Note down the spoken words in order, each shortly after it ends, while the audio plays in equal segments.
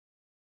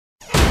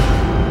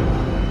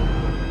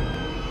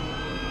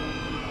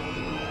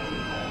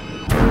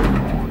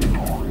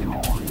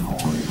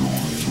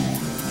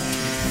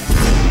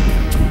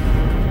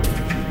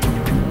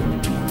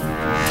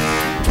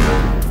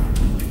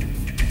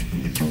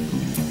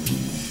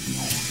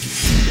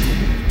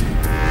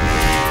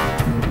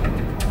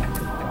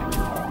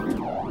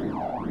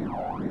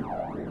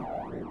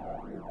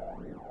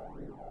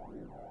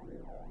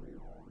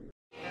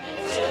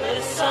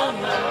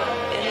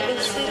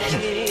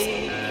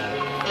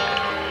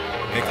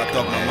Make I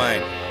talk my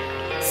mind.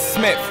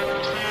 Smith,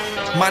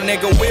 my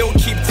nigga will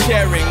keep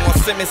tearing on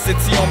Simmons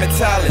City on my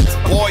talents.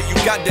 Boy, you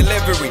got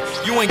delivery,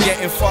 you ain't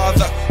getting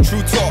farther.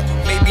 True talk,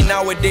 maybe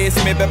nowadays,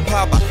 maybe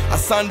papa. I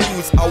son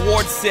dudes,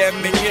 award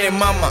 7 million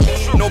mama.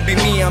 No be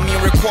me, I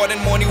mean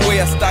recording money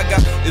way I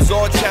stagger. It's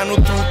all channel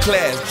through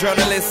class,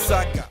 journalist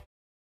saga.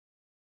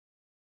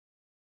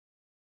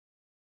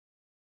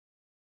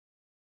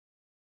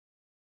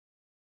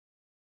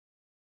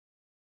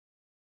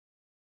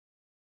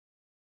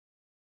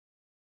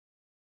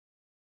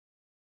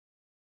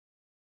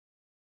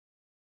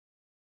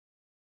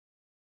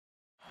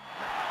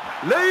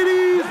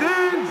 Ladies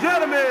and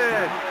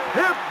gentlemen,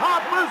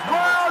 hip-hoppers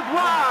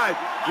worldwide,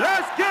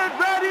 let's get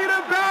ready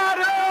to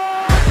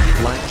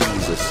battle! Like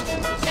Jesus.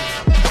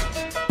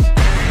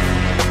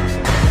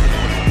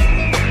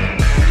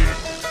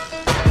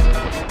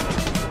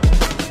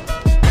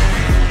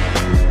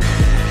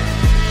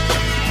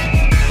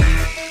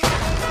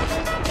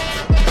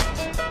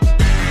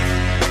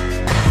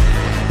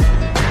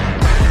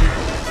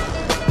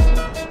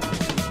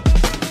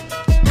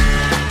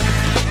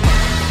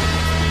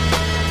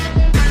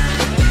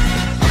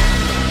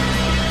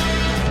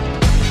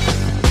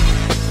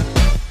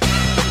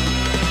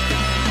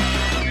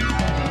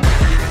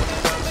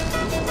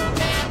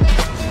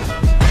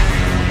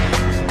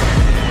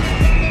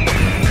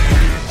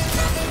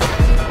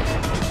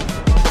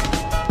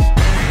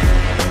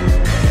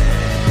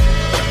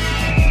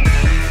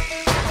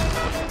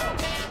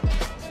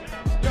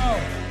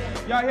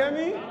 Y'all hear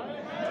me?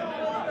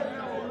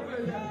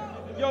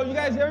 Yo, you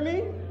guys hear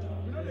me?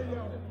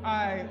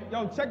 Alright,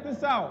 yo, check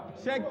this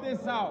out. Check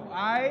this out,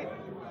 alright?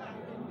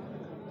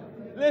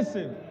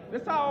 Listen,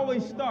 this how I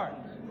always start.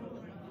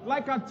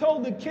 Like I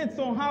told the kids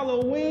on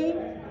Halloween,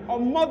 a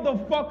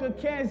motherfucker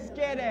can't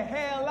scare the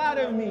hell out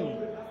of me.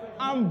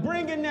 I'm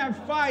bringing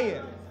that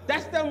fire.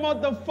 That's the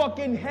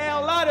motherfucking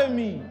hell out of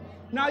me.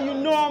 Now you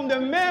know I'm the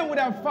man with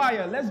that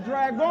fire. Let's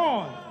drag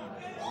on.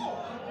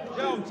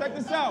 Yo, check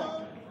this out.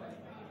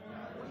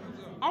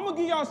 I'm gonna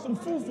give y'all some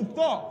food for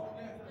thought.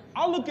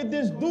 I look at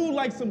this dude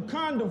like some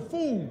kind of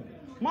food.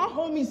 My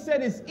homie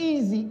said it's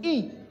easy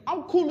eat.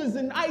 I'm cool as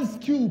an ice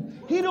cube.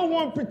 He the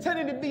one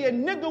pretending to be a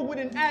nigga with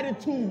an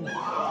attitude.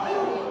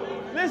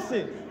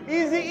 Listen,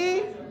 easy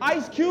E,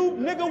 Ice Cube,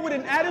 nigga with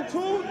an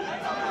attitude.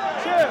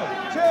 Chill,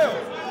 chill,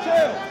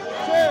 chill,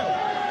 chill,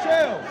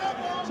 chill,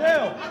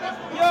 chill.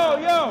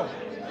 Yo,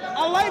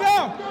 I light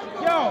up.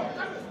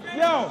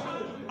 Yo,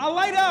 I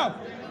light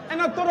up.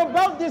 And I thought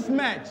about this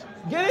match.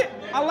 Get it?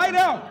 I light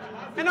up.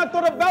 And I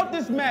thought about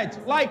this match.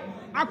 Like,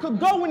 I could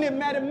go in it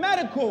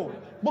mathematical.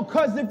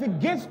 Because if it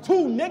gets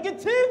too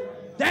negative,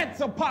 that's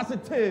a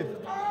positive.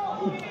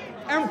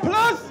 And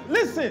plus,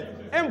 listen,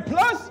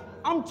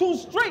 I'm too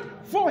straight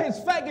for his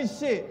faggot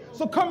shit.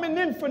 So coming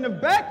in from the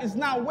back is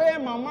not where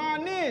my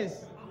mind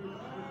is.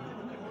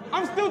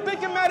 I'm still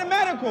thinking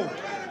mathematical.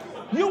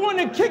 You want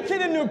to kick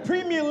it in the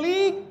Premier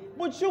League,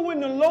 but you in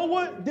the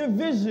lower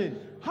division.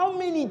 How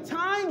many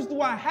times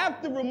do I have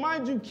to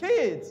remind you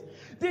kids?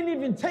 Didn't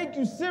even take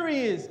you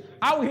serious.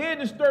 Out here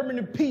disturbing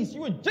the peace.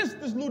 You were just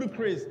as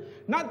ludicrous.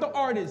 Not the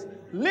artist.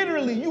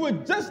 Literally, you were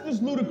just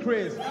as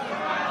ludicrous.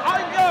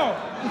 Yo.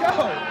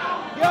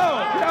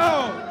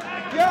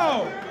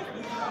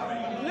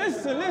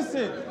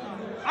 Listen.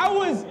 I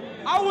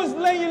was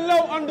laying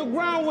low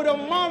underground with a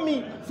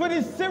mommy for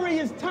this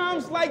serious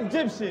times like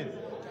Egyptian.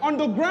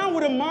 Underground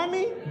with a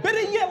mommy?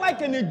 Better yet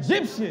like an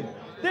Egyptian.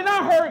 Then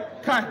I heard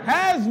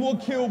KAHAZ will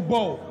kill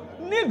Bo.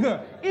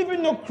 Nigga,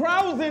 even the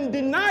crowd's in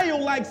denial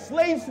like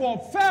slaves for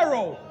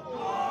Pharaoh.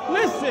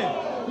 Listen,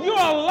 you're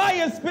a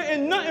liar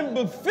spitting nothing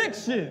but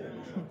fiction.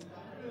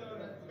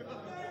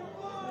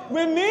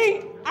 With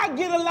me, I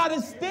get a lot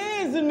of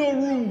stares in the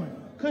room,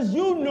 cause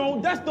you know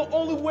that's the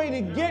only way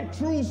to get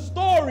true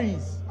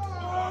stories.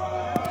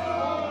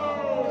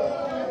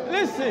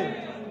 Listen,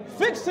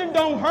 fiction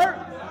don't hurt.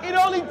 It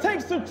only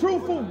takes a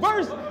truthful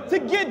verse to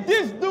get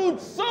this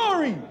dude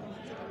sorry.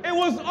 It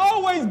was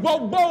always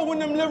Bobo when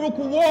them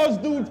Lyrical Wars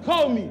dudes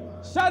called me.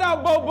 Shout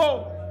out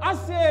Bobo. I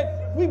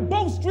said, we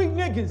both street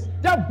niggas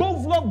that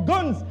both love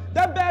guns.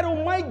 That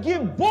battle might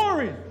get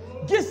boring.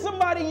 Get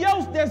somebody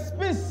else that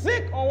spits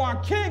sick or I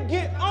can't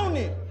get on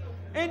it.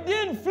 And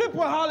then Flipper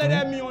hollered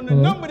at me on the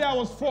number that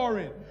was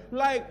foreign.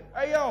 Like,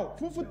 hey yo,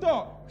 food for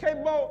thought.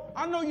 KBO,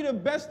 I know you're the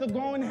best of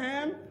going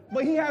ham,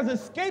 but he has a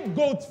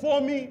scapegoat for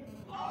me.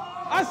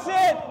 I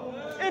said,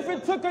 if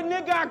it took a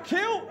nigga I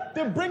killed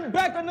to bring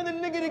back another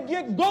nigga to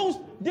get ghost,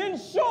 then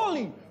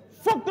surely,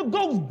 fuck the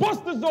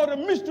Ghostbusters or the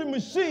Mystery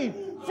Machine.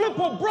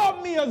 Flipper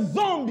brought me a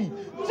zombie.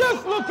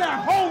 Just look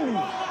at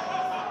homie.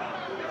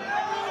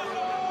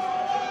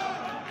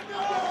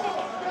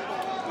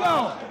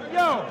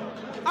 Yo,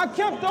 I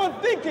kept on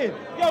thinking.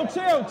 Yo,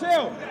 chill.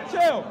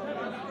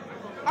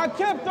 I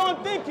kept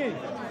on thinking.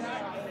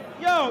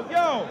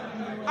 Yo,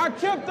 I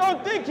kept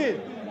on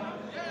thinking.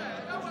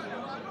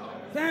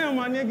 Damn,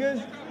 my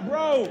niggas.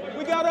 Bro,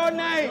 we got all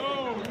night.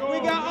 We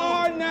got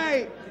all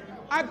night.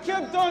 I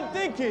kept on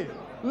thinking,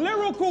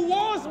 Lyrical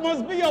Wars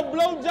must be a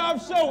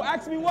blowjob show.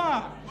 Ask me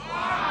why.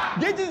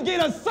 They just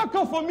get a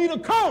sucker for me to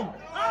come.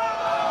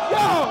 Yo,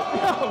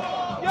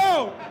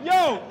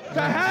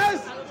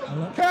 KAHAZ,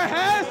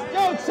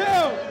 yo,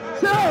 chill.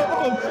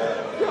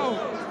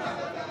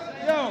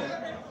 Yo,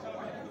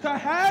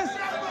 KAHAZ,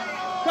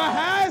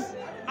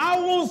 I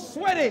won't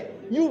sweat it.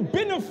 You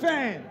been a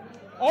fan.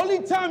 Only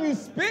time you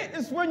spit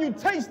is when you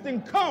taste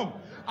and come.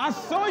 I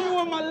saw you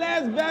in my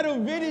last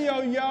battle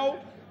video, yo.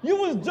 You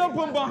was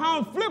jumping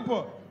behind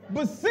Flipper,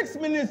 but 6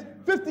 minutes,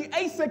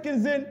 58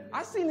 seconds in,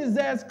 I seen his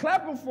ass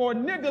clapping for a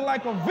nigga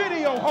like a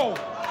video hoe.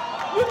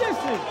 You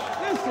listen.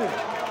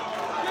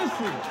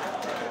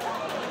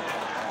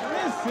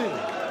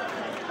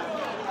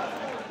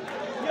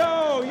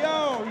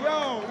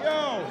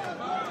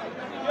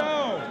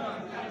 Yo.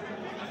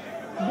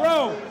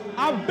 Bro,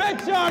 I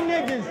bet y'all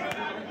niggas.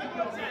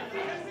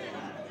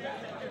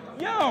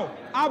 Yo,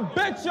 I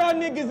bet y'all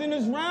niggas in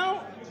this round.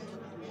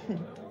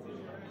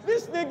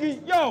 This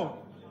nigga, yo,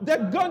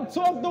 that gun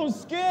talk don't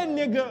scare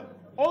nigga.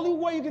 Only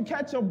way you can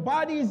catch a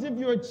body is if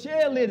you're a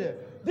cheerleader.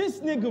 This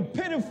nigga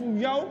pitiful,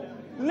 yo.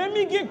 Let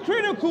me get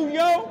critical,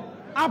 yo.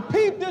 I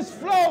peeped this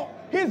flow,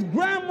 his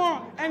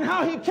grandma, and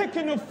how he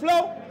kicking the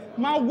flow.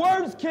 My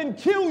words can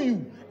kill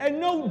you, and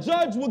no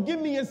judge will give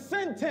me a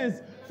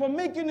sentence for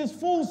making this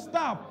full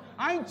stop.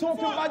 I ain't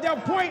talking about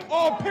that point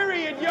or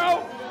period,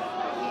 yo.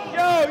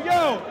 Yo,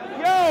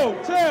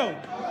 chill.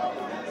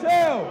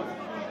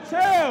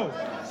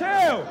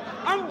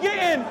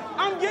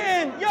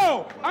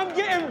 I'm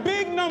getting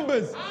big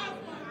numbers.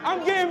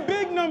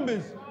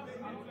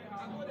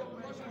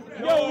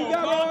 Yo, we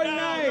got all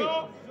night.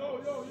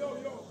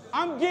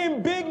 I'm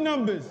getting big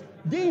numbers.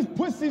 These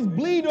pussies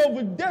bleed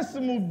over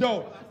decimal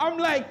though. I'm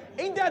like,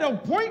 ain't that a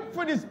point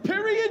for this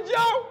period,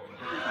 yo?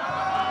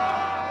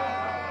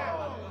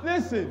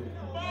 Listen,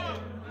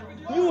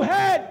 you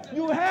had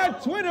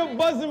Twitter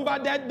buzzing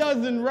about that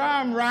doesn't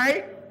rhyme,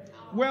 right?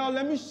 Well,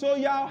 let me show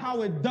y'all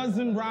how it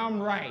doesn't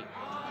rhyme right.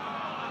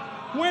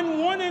 When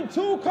 1 and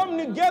 2 come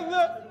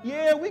together,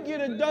 yeah, we get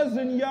a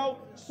dozen, yo.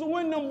 So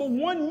when number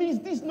 1 meets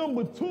these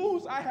number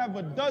 2s, I have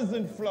a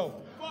dozen flow.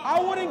 I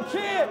wouldn't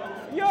care.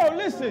 Yo,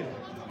 listen.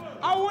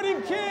 I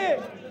wouldn't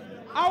care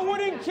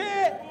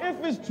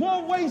if it's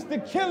 12 ways to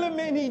kill him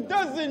and he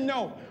doesn't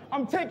know.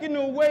 I'm taking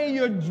away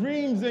your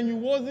dreams and you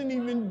wasn't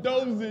even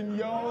dozing,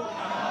 yo.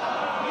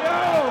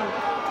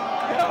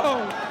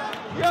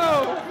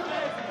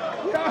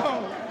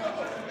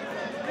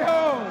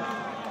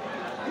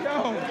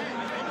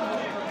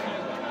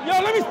 Yo,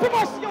 let me spit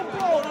my shit,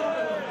 bro.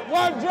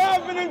 While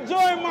driving,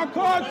 enjoying my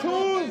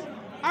cartoons,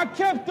 I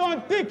kept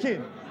on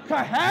thinking,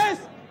 KAHAZ,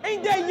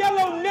 ain't that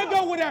yellow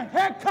nigga with a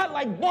haircut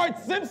like Bart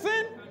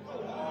Simpson?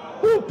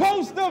 Who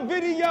posts up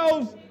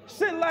videos,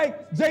 shit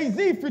like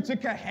Jay-Z feature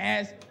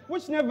KAHAZ,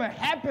 which never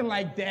happened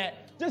like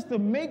that, just to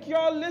make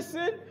y'all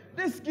listen?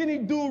 This skinny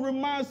dude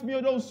reminds me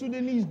of those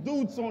Sudanese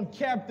dudes on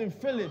Captain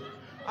Phillips.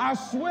 I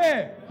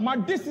swear, my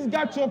disses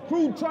got your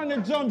crew trying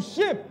to jump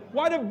ship.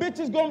 Why the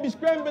bitches gonna be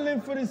scrambling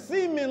for the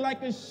seamen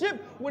like a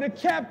ship with a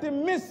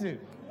captain missing?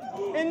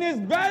 In this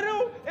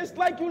battle, it's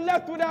like you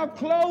left without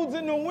clothes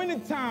in the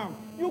wintertime.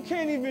 You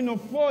can't even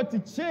afford to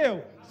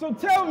chill. So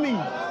tell me,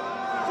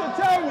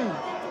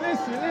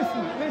 listen.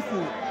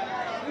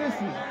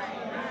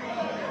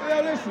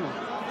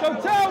 So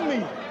tell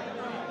me,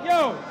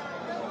 yo,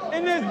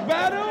 in this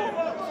battle,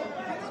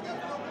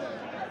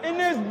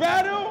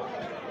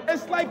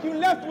 it's like you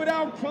left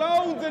without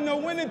clothes in the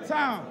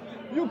wintertime.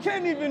 You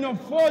can't even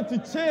afford to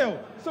chill.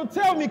 So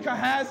tell me,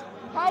 KAHAZ,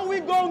 how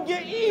we gonna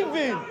get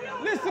even?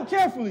 Listen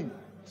carefully.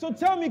 So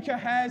tell me,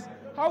 KAHAZ,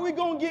 how we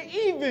gonna get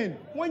even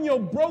when your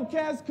broke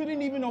ass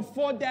couldn't even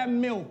afford that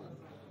milk?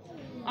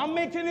 I'm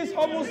making this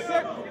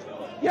homosexual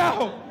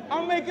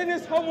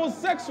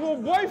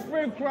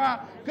boyfriend cry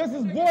because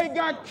his boy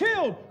got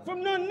killed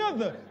from none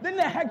other than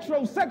the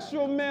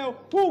heterosexual male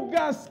who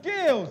got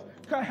skills.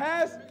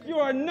 KAHAZ,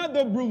 you're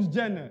another Bruce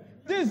Jenner.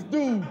 This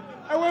dude.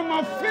 And when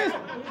my fist,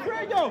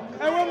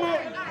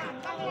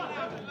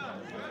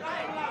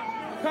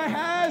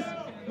 KAHAZ,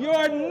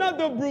 you're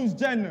another Bruce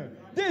Jenner.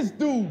 This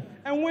dude.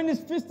 And when his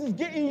fist is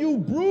getting you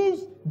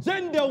bruised,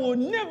 gender will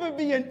never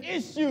be an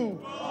issue.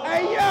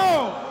 Hey,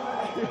 yo,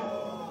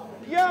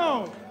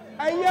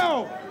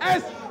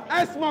 as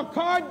my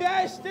car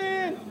dashed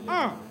in,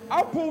 I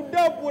pulled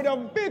up with a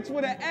bitch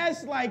with an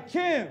ass like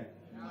Kim.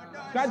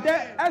 Got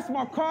that? As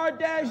my car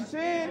dashed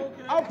in,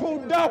 I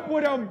pulled up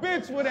with a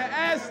bitch with an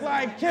ass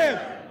like Kim.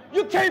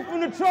 You came from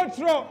the truck,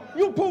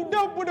 you pulled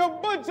up with a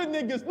bunch of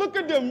niggas. Look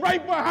at them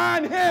right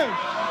behind him.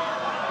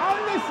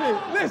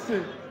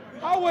 Listen.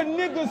 How a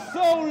nigga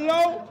so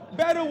low,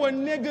 better a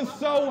nigga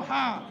so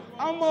high.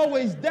 I'm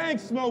always dank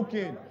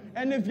smoking.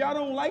 And if y'all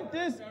don't like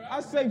this,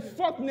 I say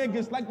fuck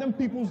niggas like them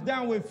people's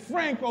down with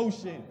Frank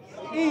Ocean.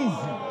 Easy.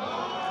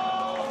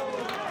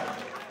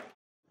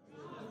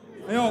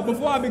 Yo,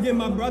 before I begin,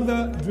 my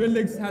brother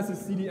Drillix has a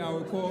CD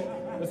out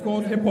it's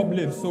called Hip Hop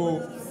Live.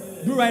 So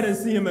do right and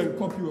see him and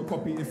copy a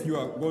copy if you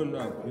are going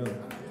out. Yo,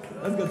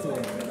 let's get to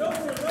it.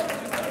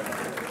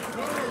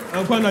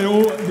 I'm going to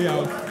your day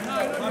out.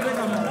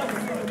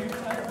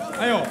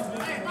 Ayo.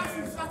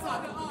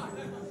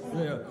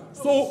 Yeah.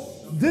 So,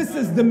 this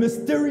is the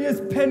mysterious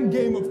pen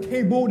game of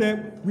KBO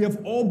that we have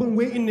all been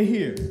waiting to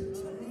hear.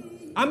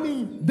 I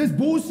mean, this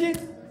bullshit,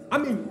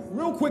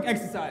 real quick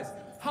exercise.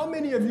 How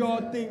many of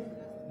y'all think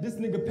this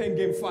nigga pen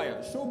game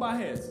fire? Show by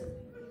hands.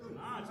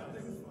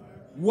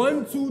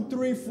 1, 2,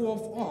 3,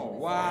 4. Oh,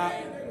 wow.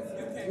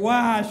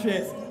 Wow,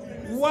 shit.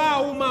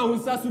 Wow, man, who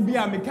says to be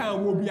a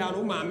mechanic will be a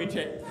man, me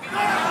check.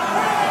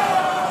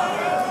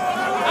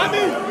 I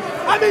mean.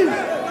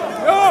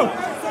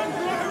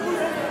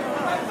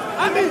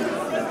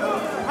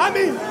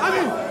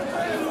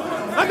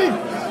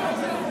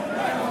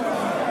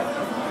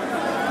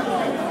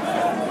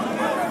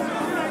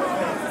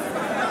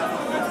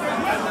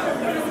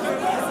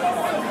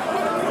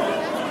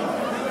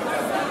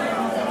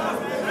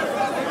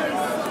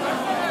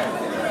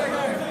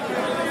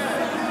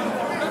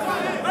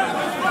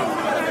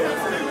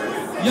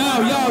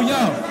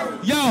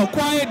 Yo,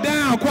 quiet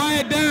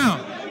down.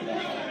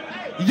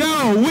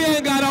 Yo, we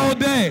ain't got all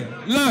day.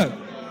 Look.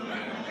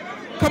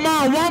 Come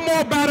on, one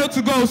more battle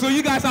to go, so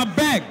you guys are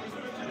back.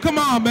 Come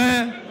on,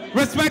 man.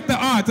 Respect the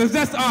arts. It's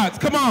just arts.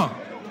 Come on.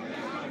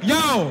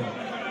 Yo.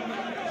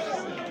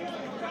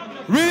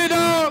 Really,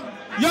 dog?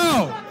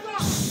 Yo.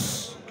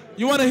 Shh.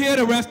 You want to hear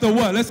the rest of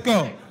what? Let's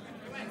go.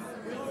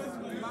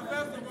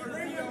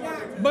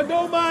 But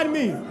don't mind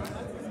me.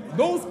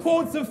 Those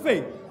quotes are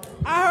fake.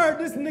 I heard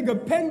this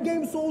nigga pen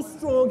game so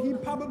strong, he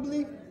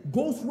probably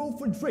ghost wrote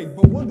for Drake.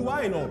 But what do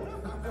I know?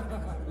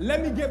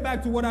 Let me get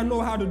back to what I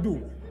know how to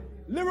do.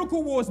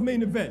 Lyrical Wars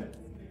main event.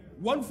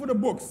 One for the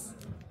books.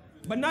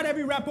 But not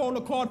every rapper on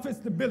the card fits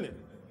the billing.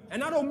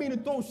 And I don't mean to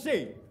throw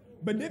shade.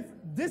 But if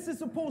this is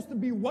supposed to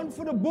be one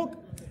for the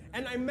book,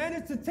 and I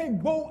managed to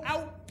take Bo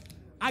out,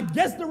 I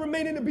guess the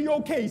remaining to be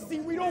okay. See,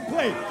 we don't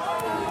play.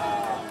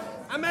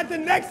 I'm at the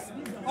next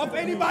of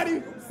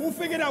anybody who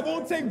figured I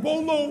won't take Bo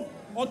low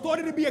or thought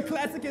it'd be a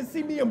classic and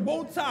see me in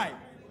bow tie.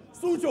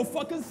 Suit your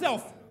fucking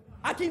self.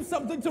 I keep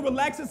something to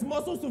relax his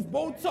muscles with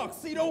Bo tucks.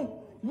 See, don't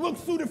look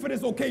suited for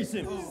this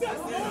occasion.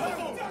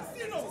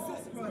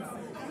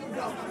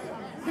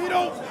 He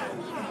don't.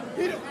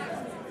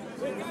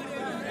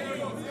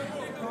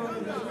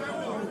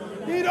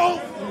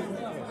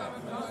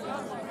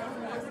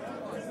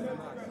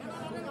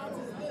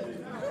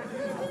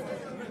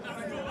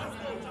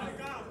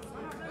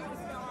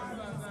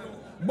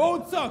 Bo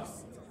tucks.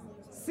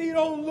 See,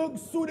 don't look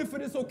suited for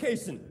this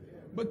occasion.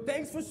 But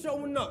thanks for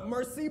showing up.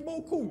 Merci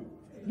beaucoup.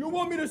 You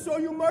want me to show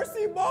you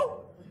mercy,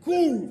 Bo?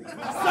 Cool.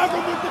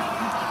 Several with the...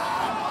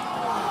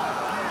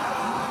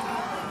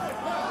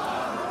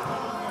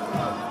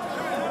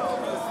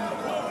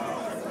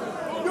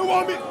 You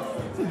want me...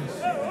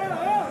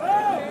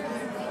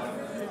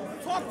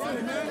 Talk to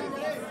me, man.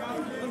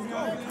 Let's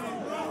go.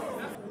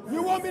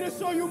 You want me to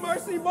show you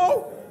mercy,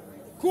 Bo?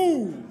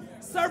 Cool.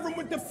 Serve him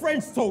with the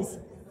French toast.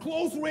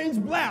 Close range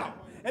blow.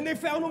 And they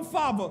found him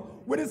father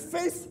with his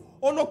face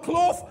on a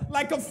cloth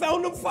like a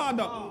found him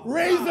father.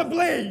 Razor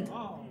blade.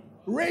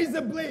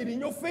 Razor blade. In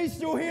your face,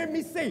 you'll hear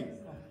me say,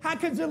 how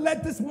could you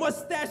let this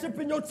mustache up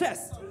in your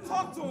chest?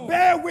 Talk to him.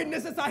 Bear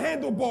witness, it's our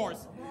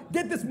handlebars.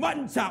 Get this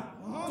mutton chop.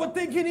 For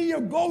thinking he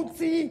your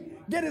goatee,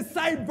 get his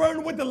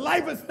sideburn with the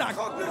livestock.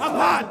 I'm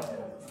hot.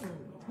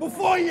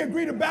 Before he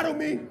agreed to battle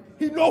me,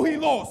 he know he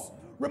lost.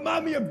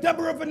 Remind me of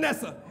Deborah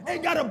Vanessa.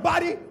 Ain't got a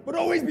body, but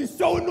always be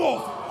showing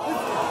off.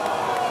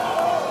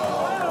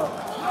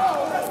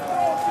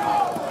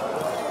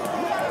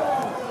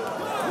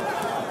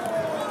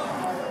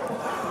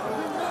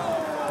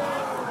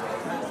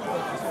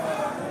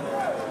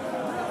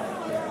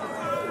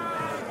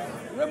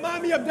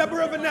 Remind me of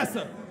Deborah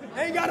Vanessa.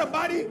 Ain't got a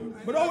body,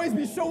 but always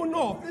be showing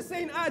off. This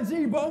ain't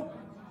IG, bro.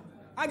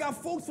 I got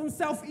folks from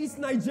Southeast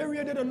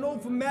Nigeria that are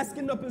known for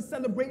masking up and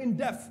celebrating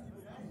death.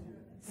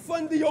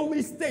 Fun the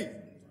only state.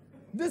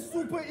 This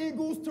Super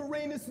Eagles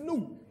terrain is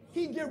new.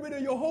 He get rid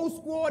of your whole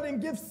squad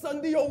and give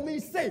Sunday only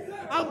say.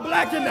 I'm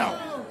blacking out.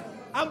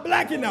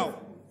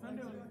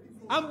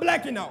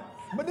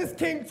 But this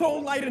king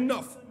tone light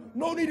enough.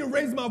 No need to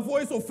raise my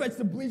voice or fetch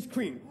the bleach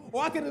cream.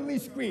 Or I can at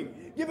least scream.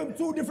 Give him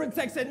 2 different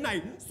texts at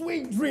night.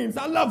 Sweet dreams.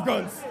 I love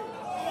guns.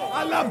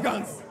 I love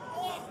guns.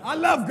 I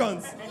love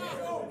guns.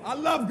 I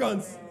love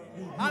guns.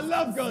 I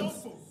love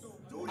guns.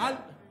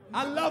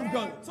 I love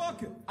guns.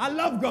 I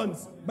love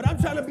guns. But I'm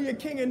trying to be a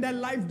king and that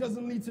life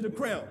doesn't lead to the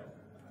crown.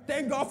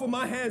 Thank God for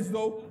my hands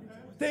though.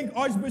 Thank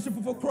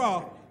Archbishop for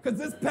Kral. Cause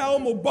this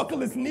palm will buckle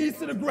his knees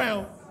to the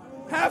ground.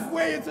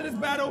 Halfway into this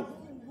battle,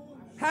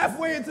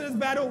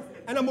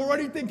 and I'm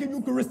already thinking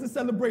Eucharistic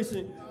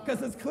celebration.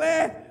 Cause it's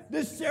clear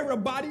this share a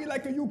body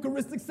like a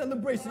Eucharistic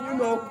celebration, you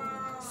know.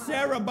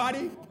 Share a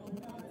body,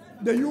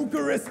 the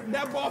Eucharist,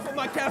 that bar for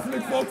my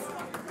Catholic folks.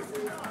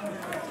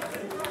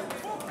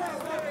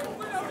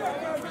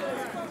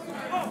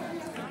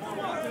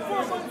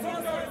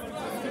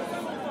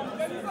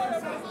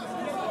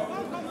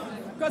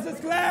 Cause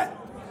it's clear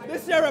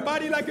this share a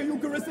body like a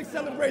Eucharistic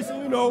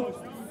celebration, you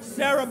know.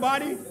 Share a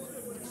body,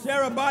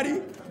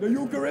 the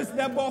Eucharist,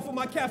 that bar for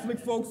my Catholic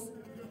folks.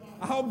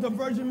 I hope the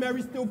Virgin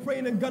Mary's still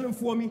praying and gunning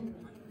for me.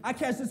 I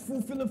catch this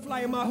fool feeling fly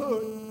in my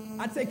hood.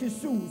 I take his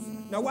shoes.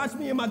 Now watch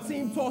me and my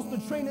team toss the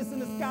trainers in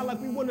the sky like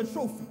we won a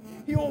trophy.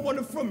 He don't want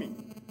it from me.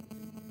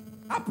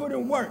 I put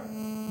in work,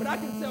 but I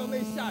can tell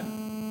they shot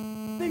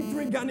him. Think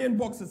 3 Ghanaian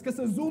boxers, cause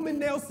a zoom in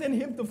nail send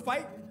him to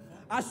fight.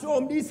 I show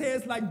him these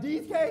hands like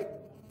DK,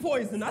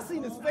 poison. I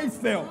seen his face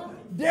fail.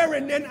 There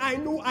and then I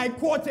knew I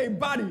caught a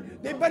body.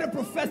 They better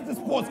profess the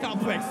sports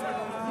complex.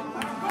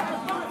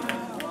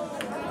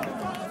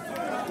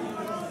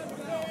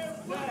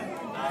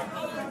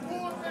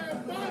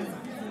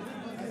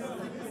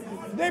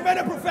 They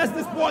better profess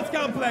the sports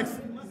complex.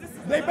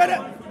 They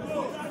better.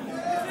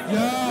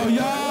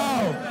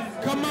 Yo,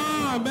 come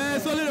on, man.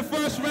 It's only the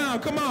first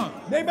round. Come on.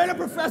 They better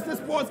profess the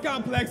sports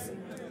complex.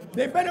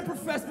 They better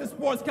profess the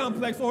sports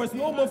complex, or it's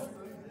no more.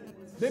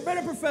 They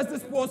better profess the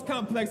sports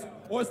complex,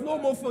 or it's no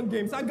more fun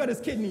games. I got his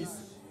kidneys.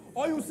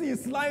 All you see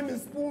is slime and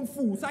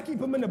spoonfuls. I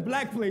keep him in a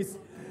black place,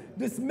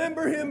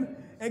 dismember him,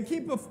 and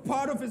keep a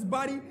part of his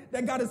body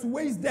that got his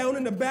waist down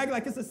in the bag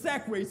like it's a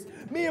sack race.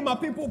 Me and my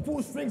people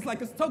pull strings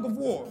like it's tug of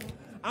war.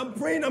 I'm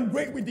praying I'm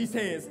great with these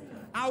hands.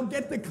 I'll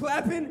get the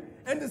clapping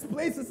and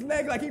displace his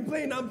leg like he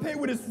playing I'm paid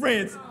with his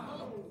friends.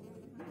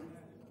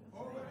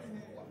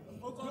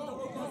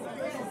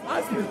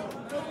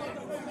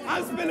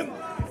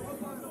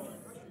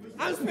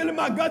 I'm spilling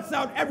my guts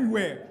out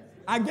everywhere.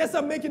 I guess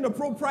I'm making the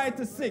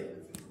proprietor sick.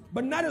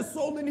 But not a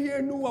soul in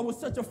here knew I was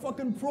such a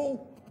fucking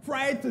pro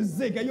prior to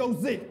Zig. Hey, yo,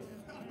 Zig.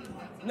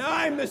 Now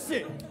I'm the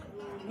shit.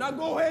 Now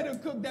go ahead and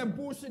cook that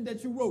bullshit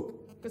that you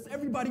wrote, because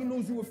everybody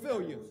knows you a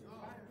failure.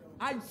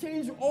 I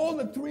changed all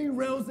the 3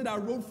 rounds that I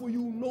wrote for you,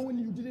 knowing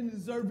you didn't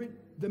deserve it,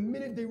 the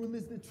minute they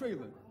released the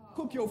trailer.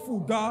 Cook your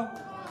food, dawg.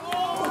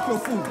 Cook your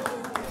food.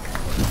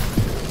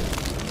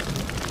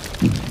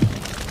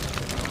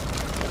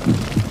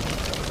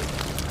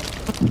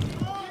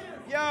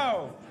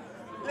 Yo,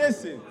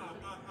 listen.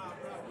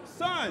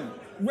 Son,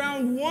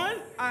 round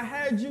 1, I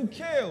had you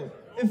killed.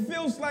 It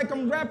feels like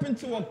I'm rapping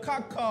to a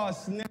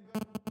KAHAZ, nigga.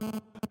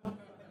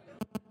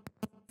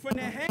 For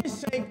the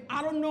handshake,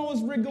 I don't know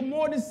his rigor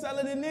mortis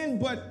selling in,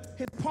 but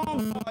his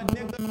palm hard,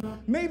 nigga.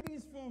 Maybe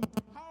he's from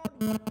hard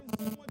work and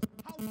so much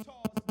house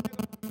chores,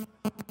 nigga.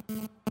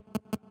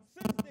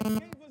 Since they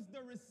gave us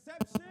the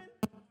reception,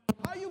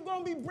 how you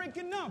gonna be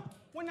breaking up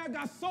when I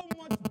got so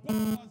much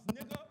bars,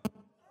 nigga?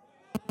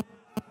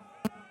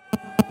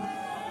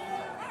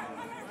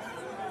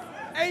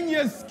 And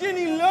your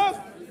skinny look,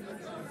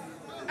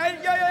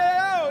 and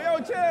yo,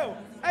 chill.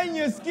 And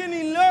your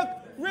skinny look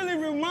really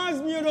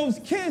reminds me of those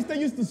kids that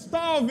used to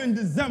starve in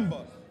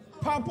December.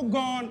 Papa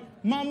gone,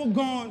 mama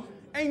gone,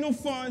 ain't no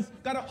funds,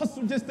 gotta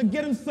hustle just to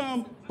get him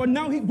some, but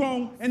now he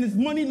grown and his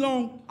money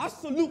long. I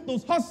salute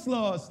those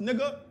hustlers,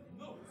 nigga.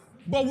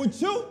 But with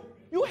you,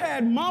 you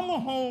had mama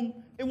home,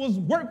 it was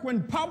work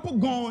when Papa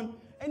gone,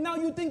 and now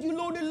you think you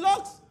loaded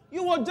lux?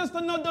 You are just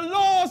another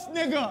lost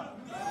nigga.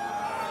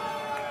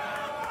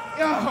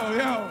 Yo,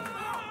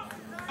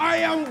 I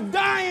am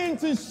dying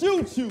to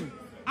shoot you.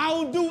 I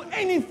will do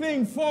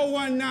anything,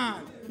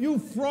 419. You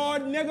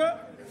fraud nigga,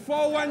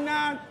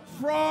 419,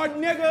 fraud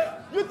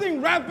nigga. You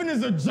think rapping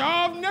is a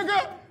job,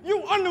 nigga?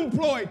 You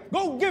unemployed.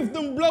 Go give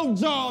them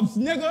blowjobs,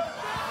 nigga.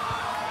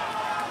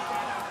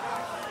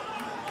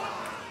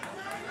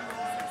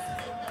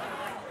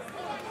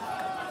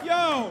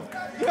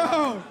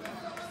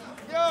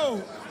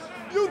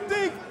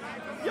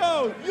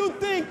 Yo, you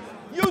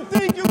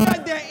think you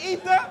got that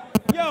ether?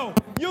 Yo,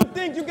 you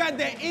think you got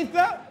that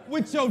ether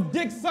with your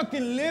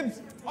dick-sucking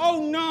lips?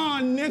 Oh, nah,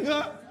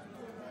 nigga.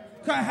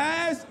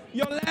 KAHAZ,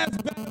 your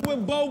last battle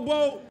with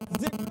Bobo,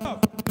 zip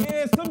up.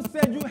 Yeah, some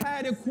said you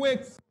had it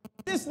quick.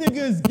 This nigga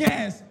is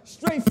gas,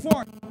 straight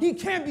fart. He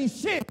can't be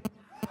shit.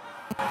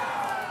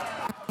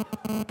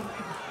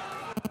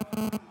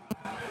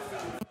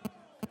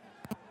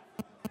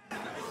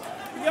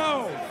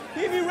 Yo,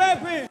 he be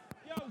rapping.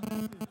 Yo,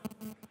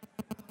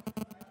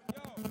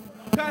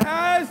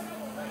 KAHAZ,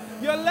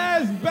 your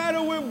last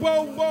battle with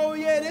Bobo,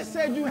 yeah, they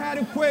said you had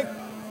it quick.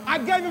 I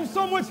gave him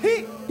so much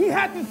heat, he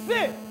had to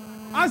sit.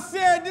 I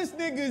said this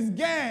nigga is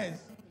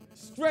gas,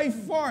 straight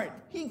fart.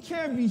 He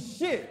can't be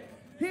shit.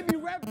 He be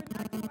rapping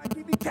like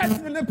he be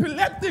catching an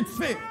epileptic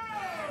fit.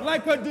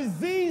 Like a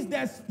disease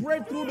that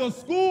spread through the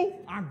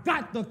school, I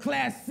got the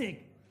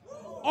classic.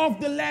 Off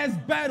the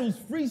last battles,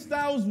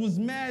 freestyles was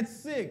mad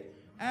sick.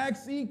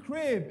 Ask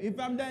E-Crib, if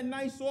I'm that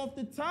nice off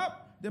the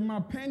top, then my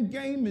pen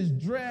game is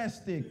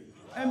drastic.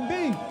 And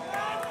B,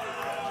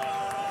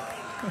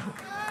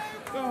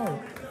 yo,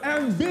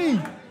 and B,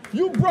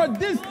 you brought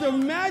this to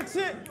match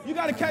it. You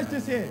gotta catch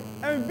this here.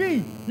 And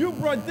B, you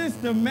brought this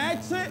to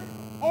match it.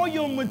 All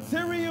your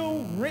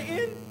material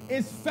written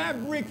is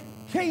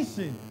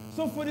fabrication.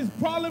 So for this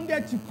problem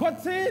that you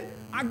cut in,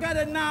 I got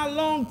it now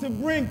long to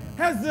bring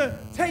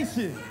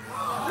hesitation.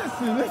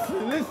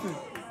 Listen.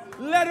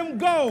 Let him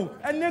go.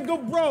 A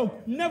nigga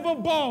broke, never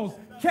balls,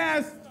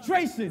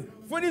 castration.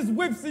 For these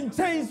whips and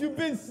chains you've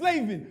been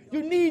slaving,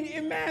 you need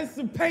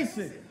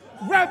emancipation.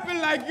 Rapping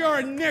like you're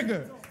a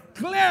nigga.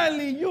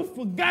 Clearly, you've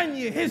forgotten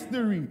your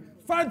history.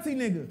 Fancy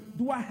nigga,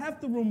 do I have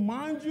to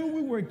remind you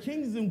we were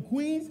kings and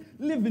queens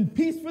living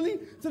peacefully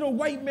till the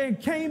white man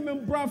came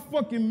and brought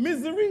fucking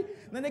misery?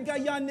 Now they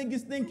got y'all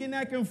niggas thinking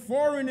acting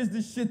foreign is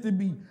the shit to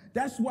be.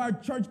 That's why a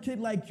church kid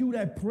like you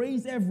that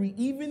prays every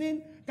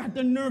evening got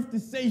the nerve to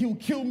say he'll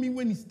kill me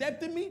when he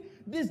stepped at me.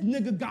 This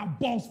nigga got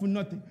balls for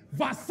nothing.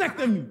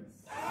 Vasectomy.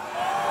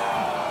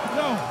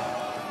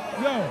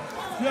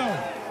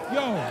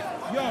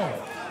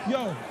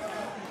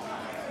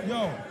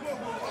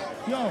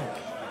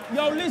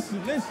 Yo, listen.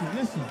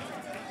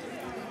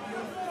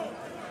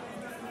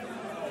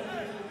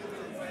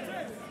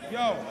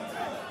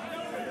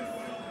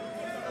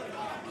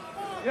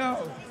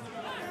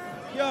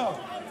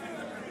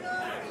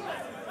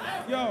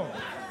 Yo,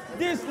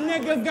 this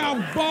nigga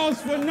got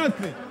balls for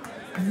nothing.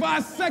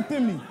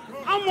 Vasectomy.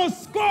 I'm gonna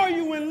scar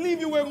you and leave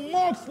you with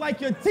marks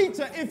like your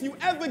teacher if you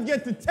ever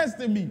get to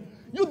testing me.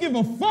 You give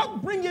a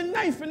fuck, bring your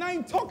knife, and I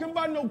ain't talking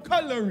about no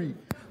cutlery.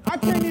 I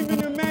can't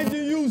even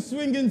imagine you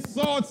swinging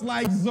swords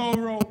like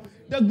Zorro,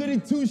 the goody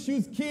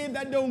two-shoes kid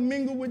that don't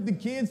mingle with the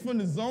kids from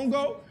the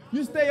Zongo.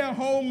 You stay at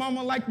home,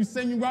 mama like you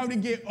send you out to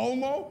get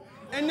Omo,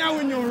 and now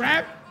in your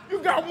rap, you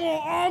got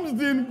more arms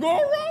than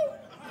Goro?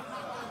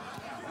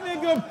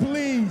 Nigga,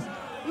 please.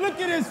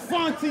 Look at this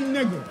Fonty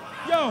nigga.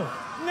 Yo,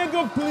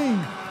 nigga,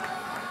 please.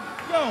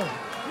 Yo.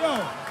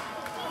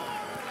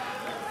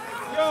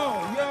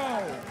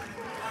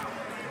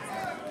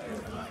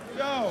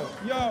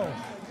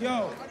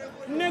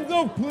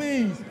 Nigga,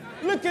 please.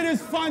 Look at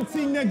this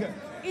Fonty nigga.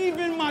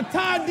 Even my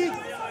toddy.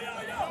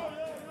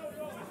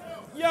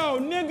 Yo,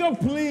 nigga,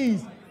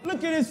 please.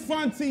 Look at this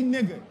Fonty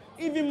nigga.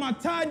 Even my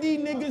toddy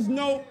niggas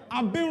know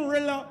I've been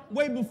realer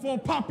way before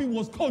Poppy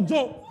was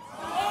Kojo.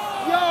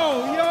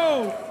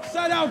 Yo.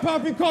 Shout out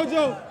Poppy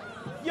Kojo.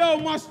 Yo,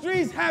 my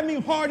streets have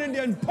me harder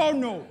than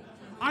porno.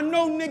 I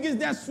know niggas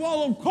that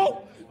swallow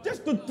coke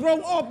just to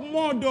throw up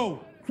more dough.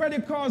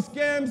 Credit card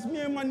scams, me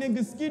and my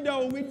nigga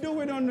Skiddo, we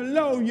do it on the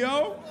low,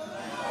 yo.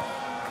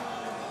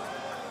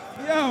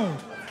 Yo,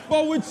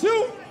 but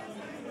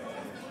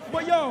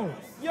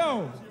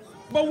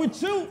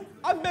with you,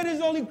 I bet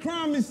his only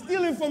crime is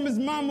stealing from his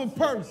mama's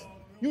purse.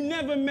 You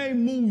never made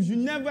moves, you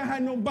never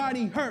had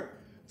nobody hurt.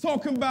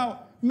 Talking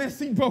about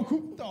Messi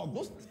Boku, dog,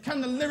 those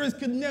kind of lyrics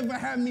could never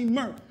have me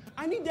murked.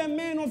 I need that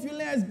man off your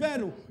last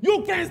battle.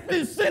 You can't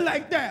spit shit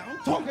like that. I'm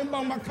talking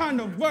about my kind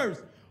of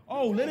verse.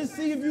 Oh, let us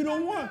see if you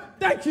don't want.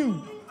 Thank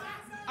you.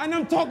 And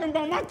I'm talking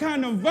about my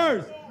kind of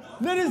verse.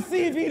 Let us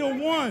see if he the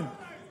one.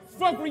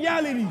 Fuck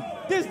reality.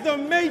 This the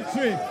Matrix.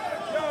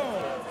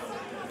 Yo.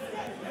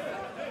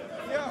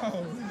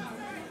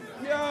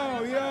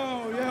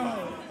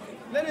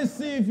 Let us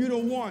see if you the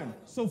one.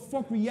 So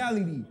fuck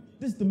reality.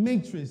 This the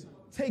Matrix.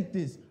 Take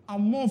this.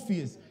 I'm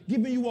Morpheus,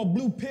 giving you a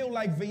blue pill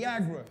like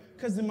Viagra.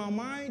 Cause in my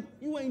mind,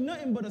 you ain't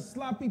nothing but a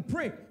sloppy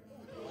prick.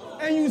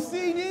 And you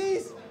see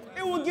these?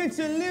 It will get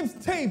your lips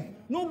taped.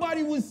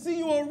 Nobody will see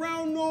you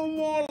around no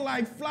more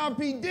like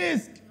floppy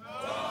disk.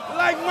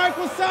 Like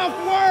Microsoft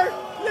Word,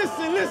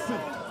 listen.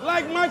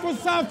 Like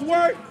Microsoft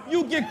Word,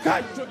 you get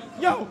cut.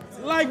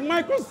 Like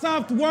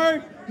Microsoft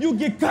Word, you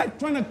get cut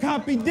trying to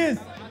copy this.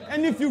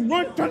 And if you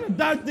run trying to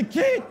dodge the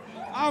kid,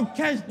 I'll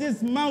catch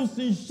this mouse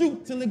and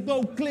shoot till it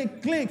go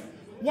click, click.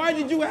 Why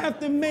did you have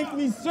to make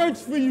me search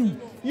for you?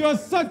 You're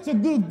such a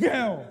good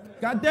girl.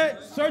 Got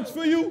that? Search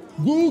for you?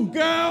 Good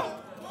girl?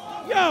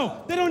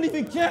 Yo, they don't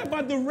even care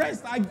about the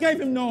rest. I gave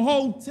him the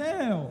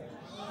hotel.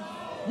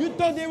 You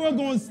thought they were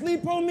going to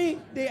sleep on me?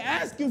 They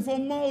asking for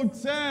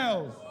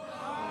motels.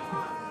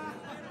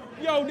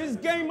 Yo, this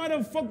game might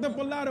have fucked up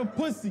a lot of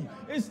pussy.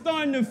 It's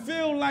starting to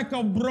feel like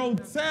a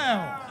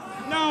brotel.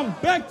 Now I'm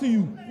back to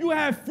you. You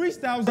have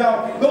freestyles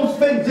out. Those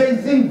fake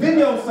Jay-Z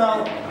videos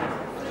out.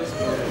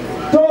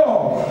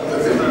 Dog.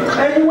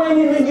 And you ain't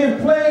even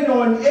get played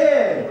on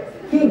air.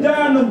 He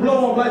dying to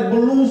blow up like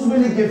balloons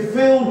when they get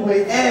filled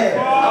with air.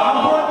 I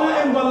brought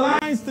nothing but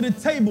lines to the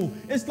table.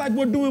 It's like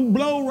we're doing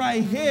blow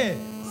right here.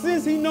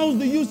 Since he knows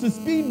the use of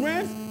speed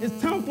ramps, it's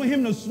time for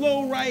him to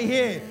slow right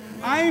here.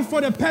 I ain't for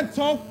the pet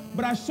talk,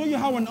 but I show you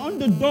how an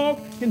underdog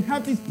can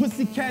have these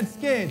pussycats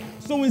scared.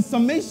 So in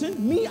summation,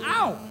 me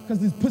out, cause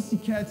this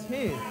pussycat's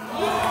here.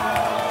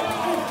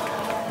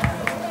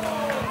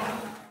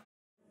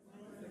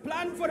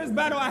 Planning for this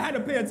battle, I had to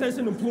pay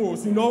attention to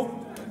plurals, you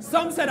know?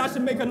 Some said I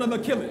should make another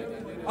killing.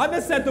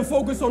 Others said to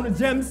focus on the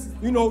gems,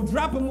 you know,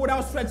 drop them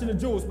without stretching the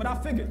jewels. But I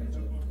figured,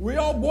 we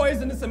all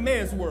boys and it's a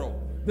man's world.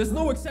 There's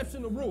no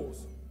exception to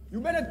rules.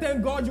 You better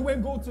thank God you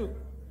ain't go to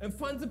in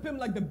front of him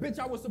like the bitch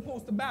I was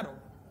supposed to battle.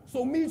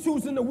 So me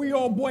choosing the we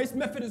all boys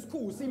method is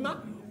cool. See, my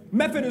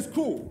method is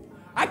cool.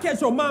 I catch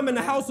your mom in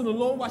the house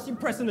alone while she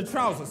pressing the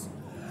trousers.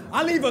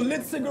 I leave a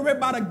lit cigarette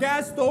by the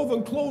gas stove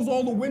and close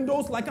all the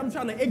windows like I'm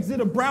trying to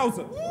exit a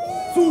browser.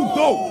 Too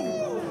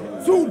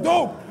dope. Too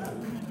dope.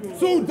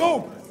 Too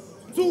dope.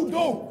 Too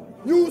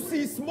dope. You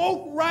see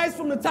smoke rise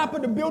from the top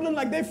of the building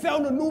like they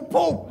found a new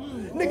pope.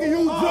 Nigga,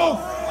 you joke.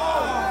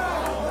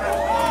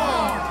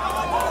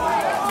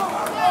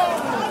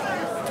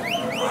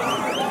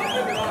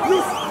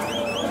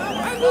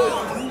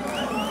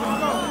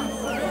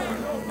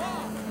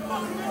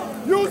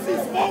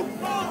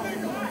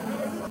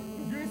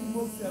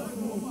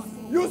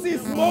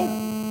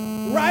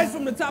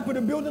 the top of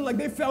the building like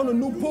they found a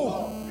new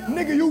pope.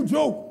 Nigga, you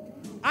joke.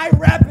 I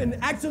rap and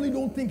actually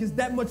don't think it's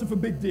that much of a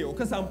big deal,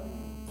 cause I'm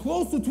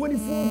close to 24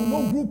 with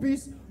no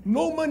groupies,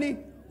 no money,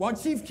 while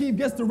Chief Keef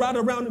gets to ride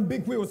around in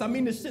big wheels. I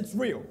mean, the shit's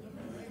real.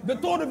 The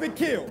thought of it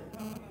kill.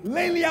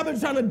 Lately, I've been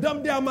trying to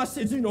dumb down my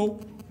shit, you know,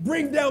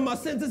 bring down my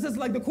sentences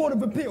like the Court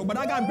of Appeal, but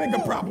I got bigger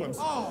problems.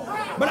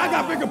 But I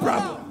got bigger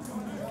problems.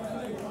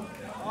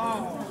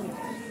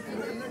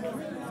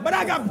 But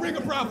I got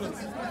bigger problems.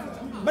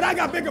 But I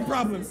got bigger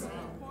problems.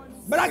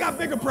 But I got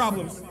bigger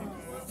problems.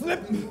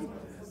 Flip,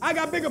 I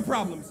got bigger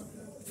problems.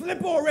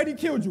 Flipper already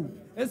killed you,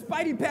 and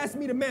Spidey passed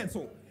me the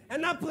mantle.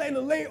 And I plan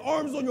to lay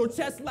arms on your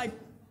chest like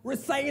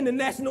reciting the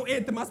national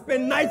anthem. I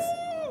spend nights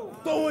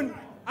throwing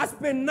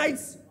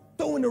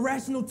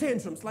irrational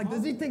tantrums. Like,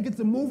 does he think it's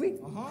a movie?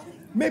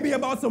 Maybe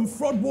about some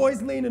fraud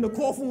boys laying in a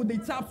coffin with their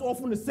tops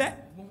off on the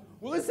set?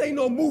 Well, this ain't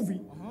no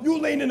movie. You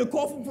laying in the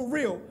coffin for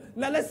real.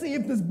 Now let's see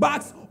if this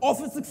box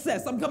offers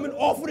success. I'm coming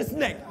off with his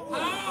neck.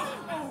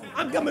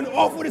 I'm coming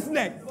off with his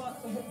neck.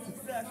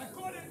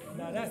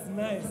 Now that's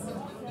nice.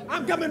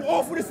 I'm coming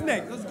off with his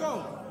neck. Let's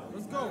go.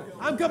 Let's go.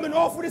 I'm coming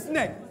off with his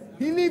neck.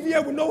 He leave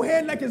here with no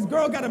head like his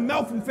girl got a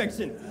mouth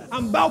infection.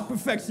 I'm about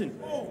perfection.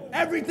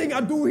 Everything I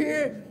do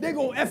here, they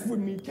gon' F with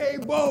me.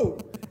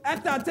 KBO.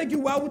 After I take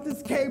you out with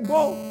this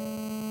KBO,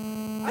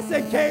 I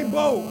said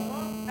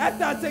KBO.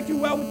 After I take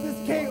you out with this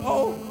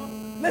KO,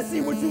 let's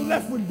see what you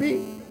left with,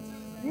 B.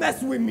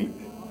 Mess with me.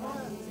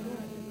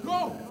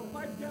 Go.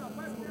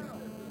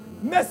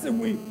 Messing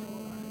with me.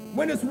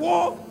 When it's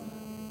war,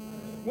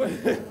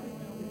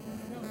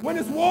 when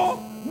it's war,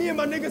 me and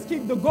my niggas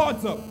keep the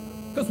guards up,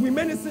 cause we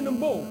menacing them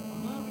both.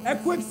 A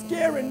quick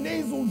scare and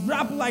nasal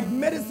drop like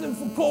medicine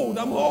for cold.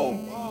 I'm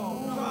home.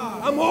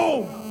 I'm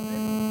home.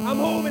 I'm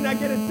home and I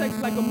get a text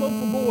like a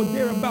month ago or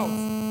thereabouts.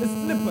 It's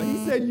Flipper. He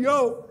said,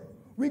 yo,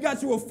 we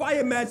got you a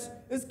fire match.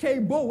 It's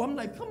KBO. I'm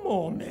like, come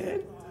on,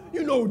 man.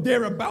 You know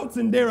thereabouts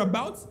and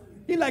thereabouts.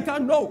 He like, I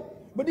know.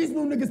 But these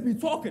new niggas be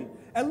talking.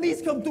 At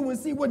least come through and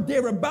see what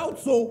they're about.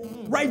 So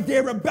right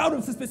there about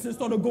him, suspicion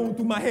started going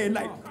through my head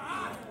like,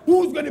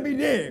 who's gonna be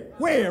there?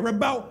 Where?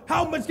 About?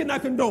 How much can I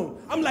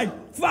condone? I'm like,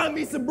 find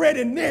me some bread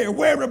in there.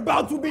 Where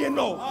about to be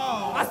alone?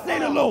 I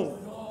stayed alone.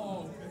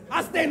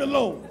 I stayed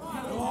alone.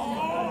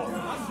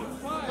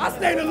 I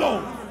stayed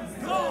alone.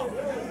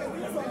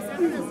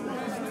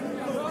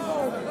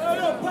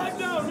 Back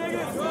down,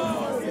 nigga.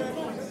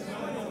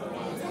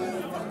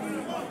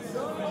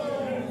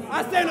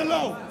 I stayed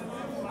alone.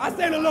 I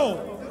stayed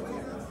alone.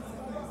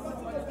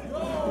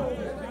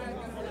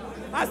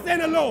 I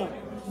stand alone.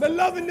 The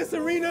love in this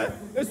arena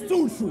is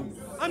too true.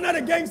 I'm not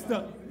a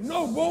gangster,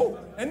 no, Bo,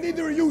 and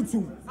neither are you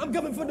two. I'm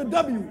coming for the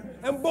W,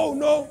 and Bo,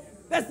 no,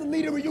 that's the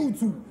leader of you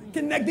two.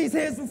 Connect these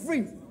hands for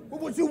free.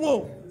 But what you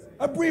want?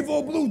 A Brevo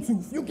or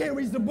Bluetooth. You can't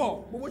reach the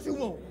ball, but what you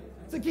want?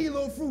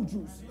 Tequila or fruit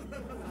juice.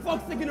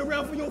 Fuck sticking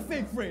around for your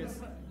fake friends.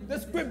 The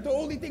script, the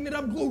only thing that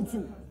I'm glued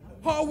to.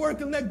 Hard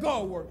work and let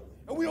God work.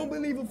 And we don't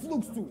believe in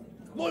flukes too.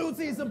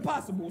 Loyalty is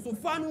impossible, so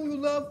find who you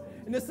love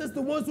and assist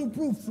the ones who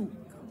prove true.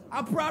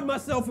 I pride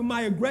myself in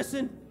my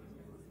aggression,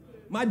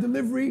 my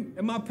delivery,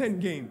 and my pen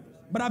game.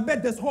 But I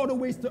bet there's harder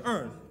ways to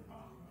earn.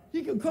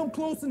 He can come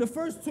close in the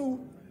first two.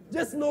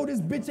 Just know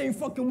this bitch ain't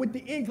fucking with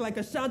the ink like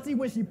Ashanti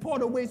when she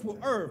parted ways with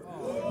Irv.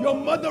 Your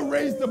mother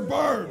raised the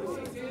bird.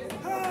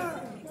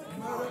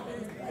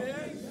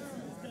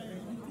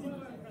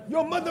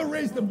 Your mother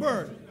raised the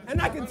bird.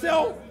 And I can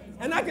tell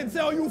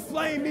you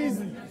flame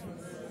easy.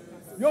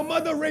 Your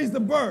mother raised the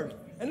bird.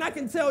 And I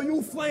can tell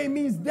you flame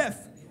means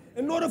death.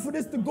 In order for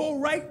this to go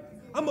right,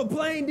 I'm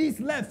applying these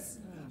lefts.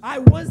 I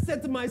once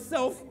said to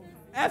myself,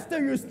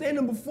 after you're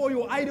standing before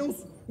your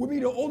idols, will be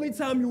the only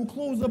time you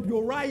close up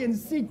your eye and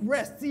seek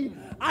rest. See,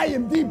 I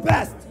am the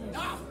best.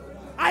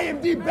 I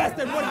am the best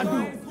at what I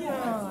do.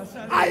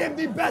 I am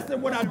the best at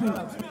what I do.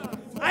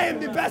 I am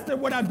the best at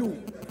what I do.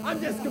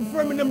 I'm just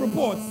confirming them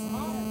reports.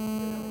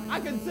 I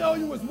can tell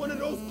you was one of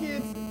those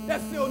kids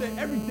that failed at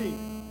everything.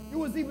 You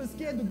was even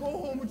scared to go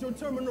home with your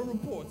terminal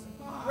reports.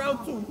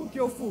 Round two, cook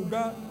your food,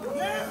 God.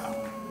 Yeah!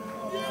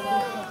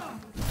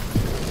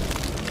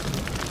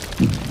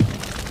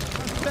 I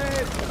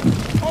said,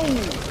 oh,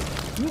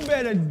 you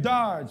better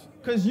dodge,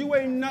 cause you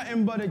ain't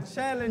nothing but a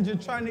challenger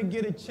trying to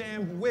get a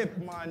champ whip,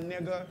 my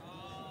nigga.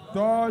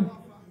 Dodge,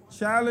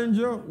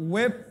 challenger,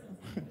 whip.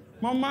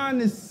 My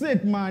mind is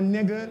sick, my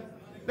nigga.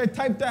 The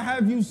type to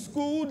have you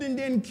schooled and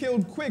then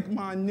killed quick,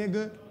 my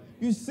nigga.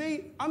 You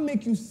see, I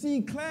make you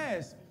C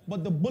class,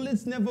 but the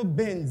bullets never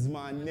bends,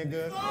 my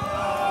nigga.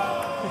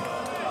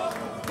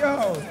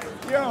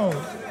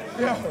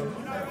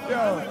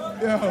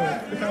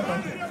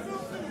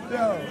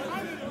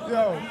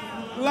 Yo.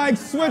 Like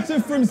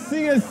switching from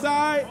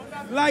CSI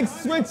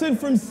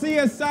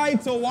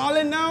to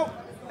Wildin' Out.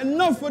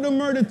 Enough of the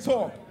murder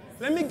talk.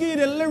 Let me give you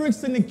the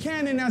lyrics in the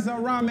canon as I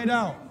rhyme it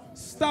out.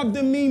 Stop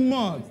the mean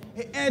mug.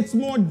 It adds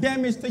more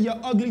damage to your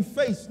ugly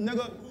face,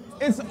 nigga.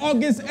 It's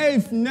August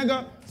 8th,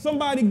 nigga.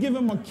 Somebody give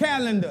him a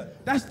calendar.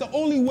 That's the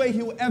only way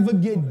he'll ever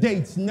get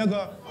dates,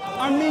 nigga.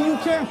 I mean, you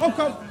can't hook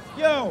up.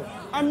 Yo,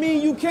 I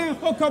mean, you can't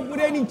hook up with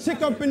any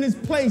chick up in this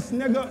place,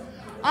 nigga.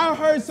 I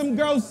heard some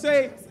girls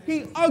say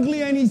he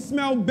ugly and he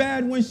smelled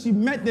bad when she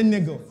met the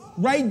nigga.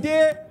 Right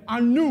there, I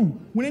knew.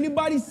 When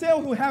anybody say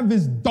he'll have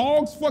his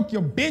dogs fuck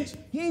your bitch,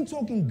 he ain't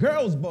talking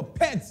girls but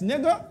pets,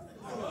 nigga.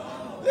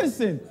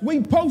 Listen,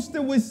 we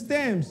posted with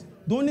stamps.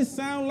 Don't it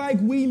sound like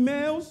we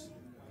males?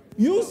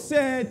 You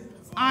said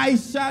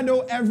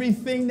eyeshadow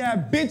everything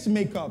that bitch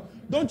make up.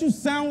 Don't you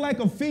sound like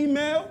a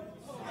female?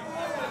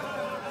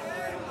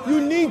 You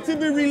need to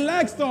be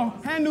relaxed or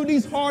handle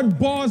these hard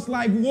bars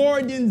like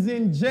wardens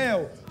in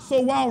jail.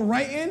 So while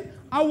writing,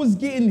 I was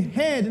getting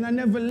head and I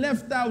never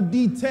left out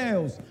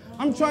details.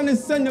 I'm trying to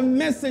send a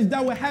message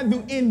that will have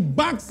you in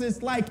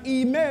boxes like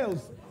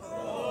emails.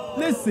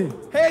 Listen,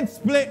 head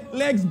split,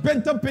 legs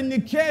bent up in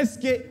the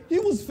casket. He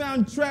was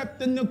found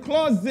trapped in the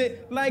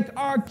closet like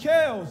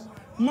Arkell's.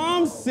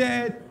 Mom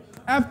said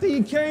after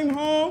he came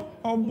home,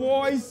 her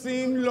boy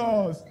seemed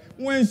lost.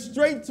 Went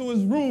straight to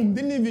his room,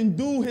 didn't even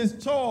do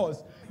his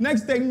chores.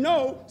 Next thing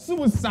know,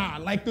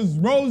 suicide like his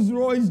Rolls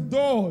Royce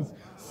doors.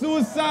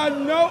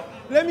 Suicide note,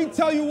 let me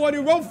tell you what he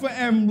wrote for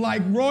M,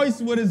 like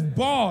Royce with his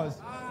bars.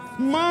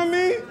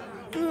 Mommy,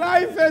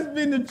 life has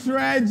been a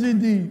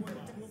tragedy.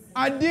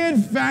 I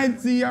did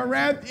fancy, I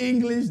rapped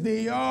English,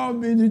 they all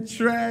been a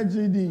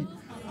tragedy.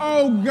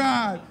 Oh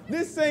God,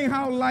 this ain't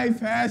how life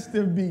has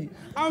to be.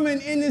 I'm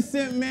an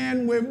innocent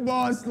man with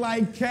boss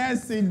like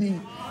Cassidy.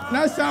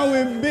 That's how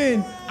it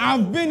been.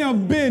 I've been a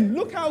bin.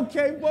 Look how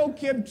KBO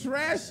kept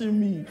trashing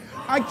me.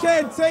 I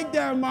can't take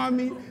that,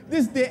 mommy.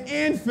 This the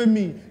end for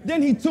me.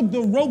 Then he took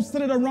the rope,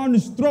 set it around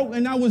his throat,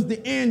 and that was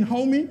the end,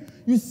 homie.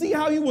 You see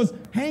how he was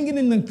hanging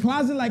in the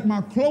closet like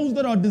my clothes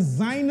that are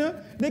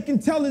designer? They can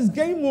tell his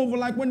game over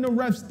like when the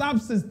ref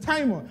stops his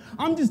timer.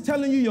 I'm just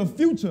telling you your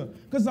future,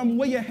 because I'm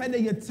way ahead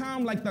of your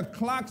time like the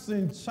clocks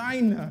in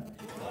China.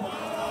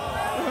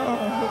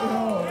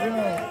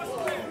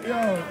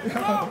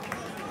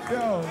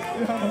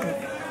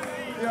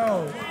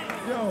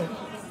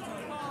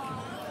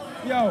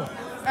 Yo,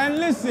 and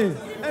listen,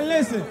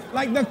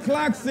 like the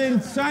clocks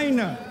in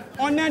China.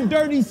 On that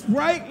dirty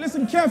Sprite,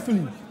 listen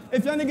carefully.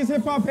 If y'all niggas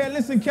hip-hop head,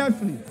 listen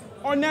carefully.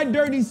 On that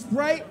dirty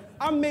Sprite,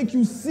 I make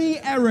you see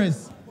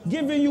errors,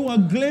 giving you a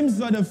glimpse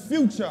of the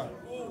future.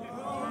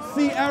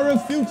 See error,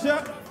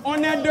 future?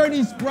 On that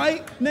dirty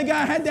Sprite, nigga,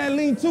 I had that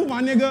lean too,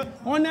 my nigga.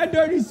 On that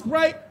dirty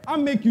Sprite, I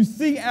make you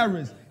see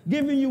errors,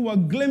 giving you a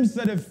glimpse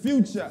of the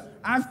future.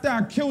 After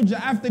I killed you,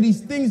 after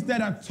these things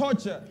that I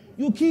taught you,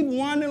 you keep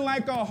whining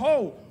like a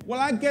hoe. Well,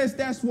 I guess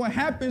that's what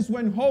happens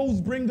when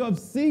hoes bring up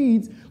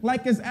seeds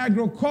like it's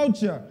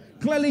agriculture.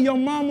 Clearly your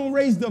mama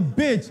raised a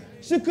bitch.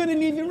 She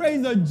couldn't even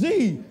raise a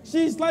G.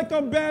 She's like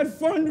a bad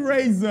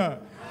fundraiser.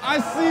 I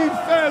see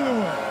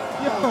failure.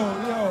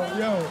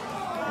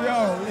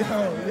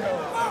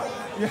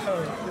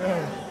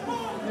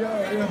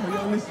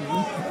 Yo, listen.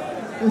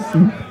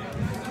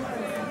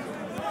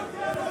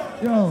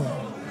 Yo,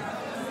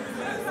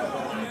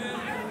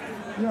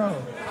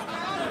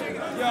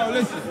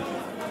 listen.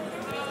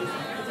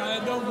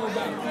 Don't go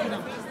back.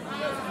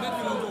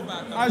 Don't go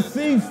back. I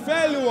see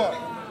failure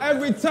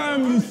every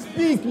time you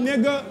speak,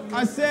 nigga.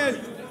 I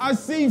said, I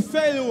see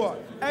failure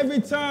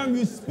every time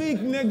you speak,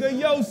 nigga.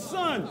 Yo,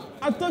 son,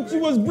 I thought you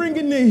was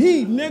bringing the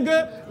heat,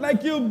 nigga.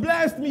 Like you'll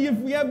blast me if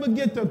we ever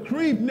get to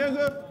creep,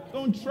 nigga.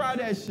 Don't try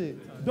that shit.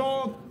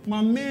 Dog,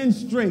 my man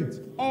straight,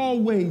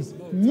 always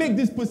make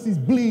these pussies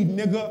bleed,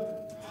 nigga.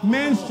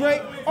 Man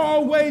straight,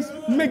 always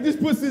make these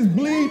pussies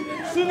bleed.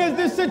 Soon as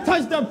this shit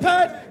touch the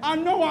pad, I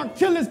know I'll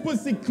kill this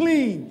pussy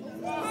clean.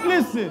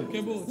 Listen,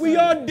 we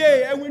all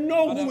dead and we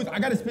know who is, I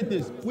gotta spit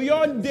this. We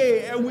all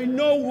dead and we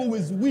know who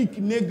is weak,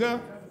 nigga.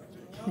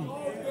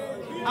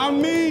 I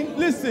mean,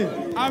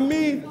 listen, I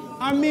mean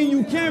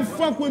you can't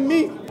fuck with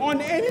me on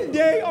any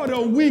day of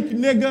the week,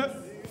 nigga.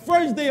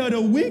 First day of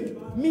the week,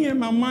 me and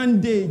my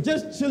Monday,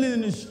 just chilling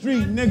in the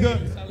street, nigga.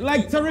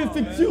 Like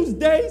Terrific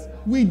Tuesdays,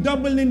 we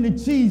doubling the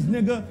cheese,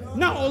 nigga.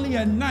 Not only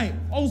at night,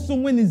 also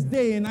when it's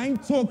day, and I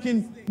ain't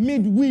talking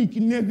midweek,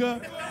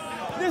 nigga.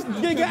 This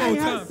nigga ain't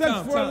had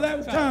sex for a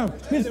long time.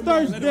 It's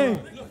Thursday.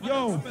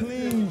 Yo,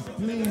 please.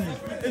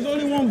 There's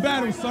only one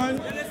battle,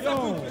 son.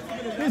 Yo,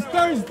 it's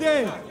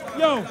Thursday.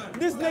 Yo,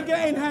 this nigga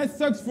ain't had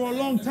sex for a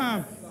long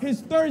time.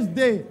 It's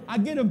Thursday. I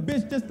get a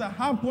bitch just to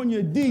hop on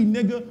your D,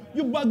 nigga.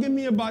 You bugging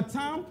me about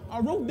time? I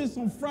wrote this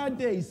on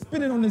Friday,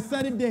 spit it on a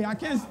Saturday. I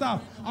can't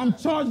stop. I'm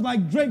charged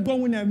like Drake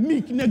going at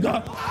Meek,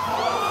 nigga.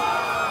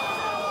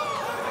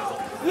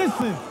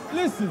 Listen.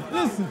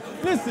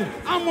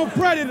 I'm a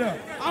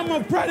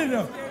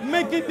predator.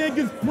 Making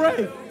niggas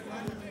pray.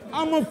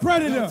 I'm a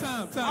predator.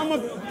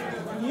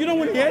 You don't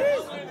want to hear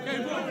this?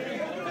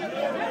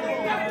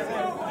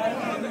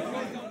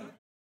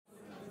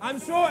 I'm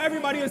sure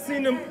everybody has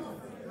seen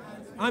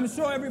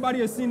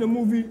the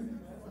movie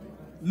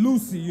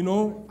Lucy, you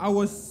know. I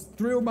was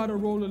thrilled by the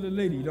role of the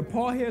lady. The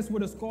Paul Harris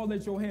with a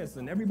Scarlett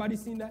Johansson. Everybody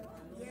seen that?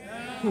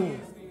 Yeah. Cool.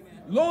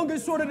 Long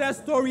and short of that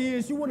story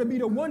is you want to be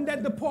the one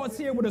that departs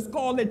here with a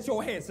Scarlett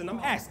Johansson. I'm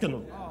asking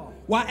them.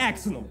 Why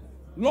asking them?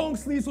 Long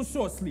sleeves or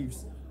short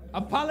sleeves?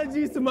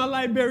 Apologies to my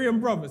Liberian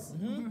brothers.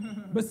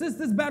 But since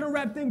this battle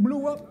rap thing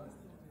blew up,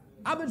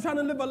 I've been trying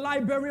to live a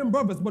Liberian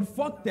brothers, but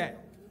fuck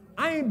that.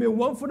 I ain't been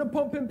one for the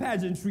pumping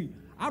pageantry.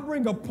 I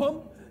bring a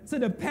pump to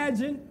the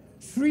pageant,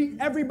 treat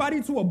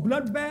everybody to a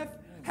bloodbath,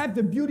 have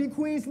the beauty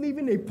queens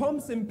leaving their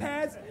pumps and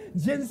pads,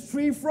 gents,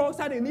 tree frogs,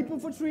 how they leaping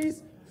for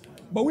trees.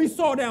 But we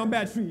saw down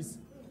batteries,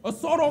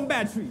 assault on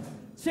battery,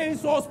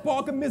 chainsaw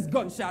spark and miss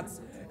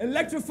gunshots,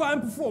 electrifying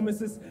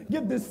performances,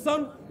 give this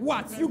son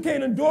watts. You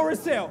can't endure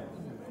as hell.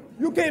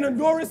 You can't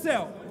endure as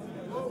hell.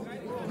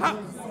 How?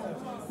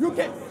 You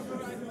can't.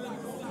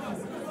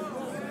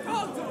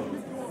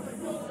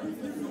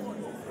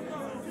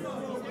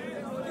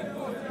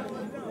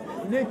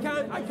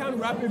 I can't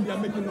rap if you're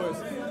making noise.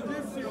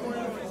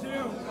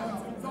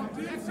 Some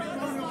deep shit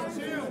going on,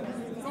 chill.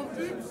 Some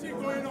deep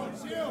shit going on,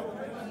 chill.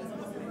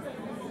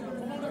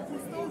 Come on, that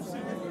Cousteau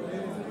shit.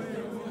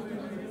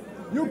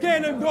 You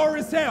can't endure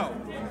as hell.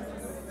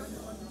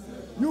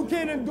 You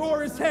can't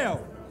endure as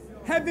hell.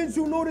 Haven't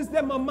you noticed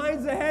that my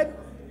mind's ahead?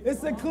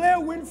 It's a clear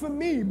win for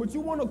me, but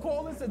you want to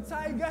call this a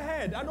tiger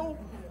head. I don't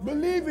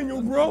believe in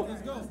you, bro.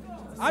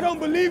 I don't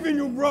believe in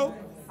you, bro.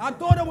 I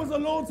thought I was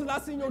alone till I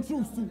seen your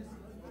truths too.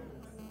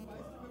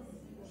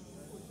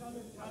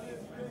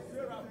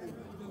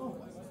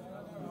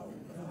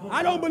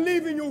 I don't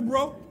believe in you,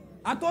 bro.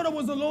 I thought I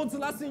was alone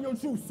till I seen your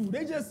truths too.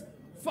 They just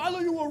follow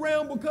you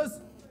around because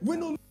we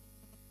know.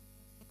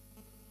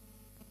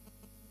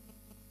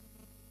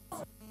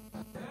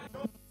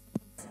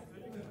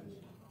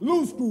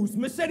 Loose screws,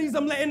 machetes,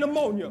 I'm letting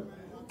pneumonia.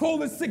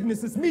 Cold as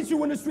sicknesses, meet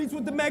you in the streets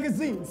with the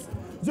magazines.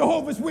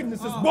 Jehovah's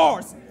Witnesses,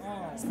 bars.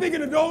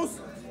 Speaking of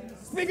those,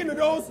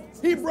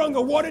 he brung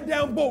a watered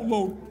down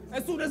boatload.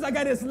 As soon as I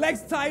got his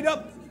legs tied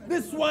up,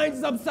 this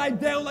swine's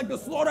upside down like the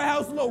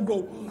slaughterhouse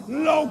logo.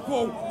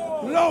 Loco.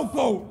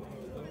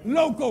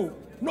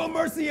 No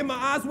mercy in my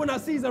eyes when I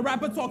sees a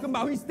rapper talking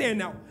about he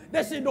stand out.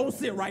 That shit don't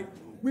sit right.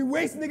 We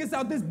waste niggas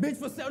out this bitch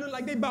for sounding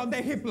like they bout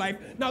their hip life.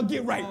 Now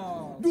get right.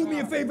 Do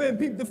me a favor and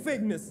peep the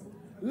fakeness.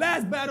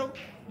 Last battle,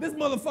 this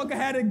motherfucker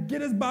had to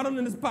get his bottle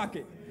in his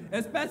pocket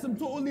and spat some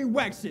totally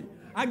whack shit.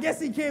 I guess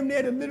he came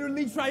there to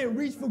literally try and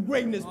reach for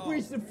greatness,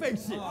 preach the fake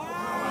shit.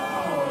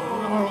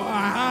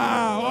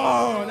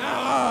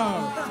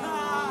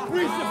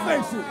 Preach the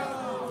fake shit.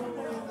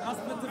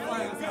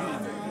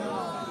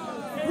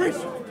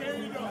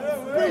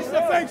 Preach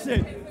the fake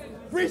shit.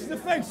 Preach the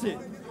fake shit.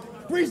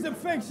 Preach the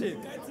fake shit.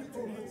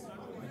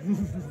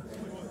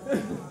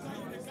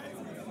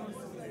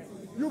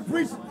 You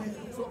preach.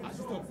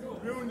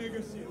 Real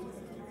nigga shit.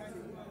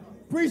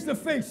 Preach the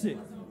fake shit.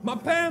 My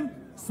Pam,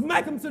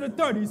 smack him to the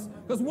 30s.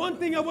 Because one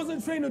thing I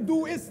wasn't trained to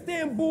do is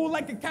Istanbul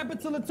like the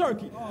capital of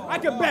Turkey. I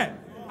can bet.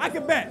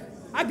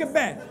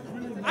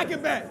 Bring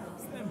it back.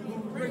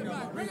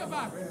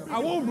 I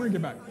won't bring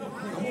it back.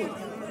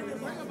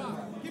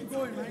 Keep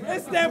going, man.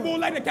 Istanbul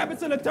like the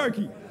capital of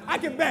Turkey. I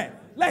can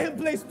bet. Let him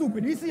play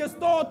stupid. He see a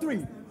star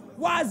 3.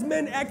 Wise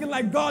men acting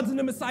like gods in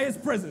the Messiah's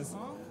presence.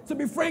 To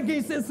be frank,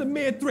 he sends a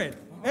mere threat.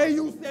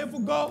 AU stand for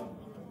God.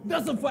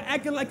 Doesn't for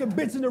acting like a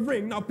bitch in the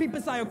ring. Now peep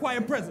inside a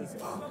quiet presence.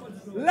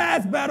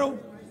 Last battle,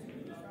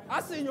 I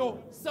seen your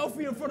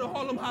selfie in front of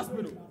Harlem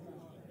Hospital.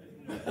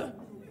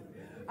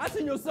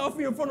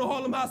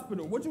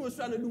 What you was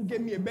trying to do,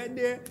 get me a bed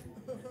there?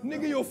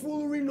 Nigga, your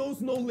foolery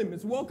knows no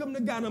limits. Welcome to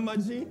Ghana, my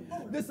G.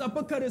 This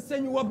uppercut is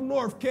send you up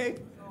north, K.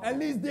 At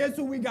least there's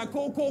who we got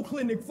Coco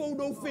Clinic,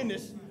 photo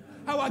finish.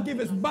 How I give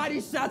his body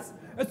shots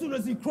as soon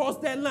as he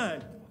crossed that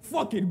line.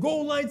 Fuck it,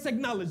 goal line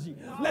technology.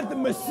 Let the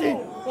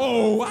machine,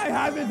 I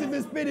haven't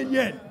even spit it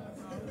yet.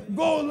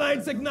 Goal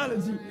line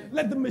technology.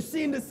 Let the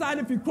machine decide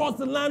if you cross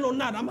the line or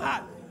not. I'm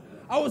hot.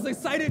 I was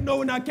excited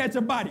knowing I'd catch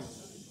a body.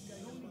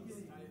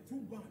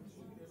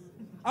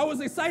 I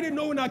was excited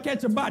knowing I'd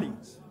catch a body.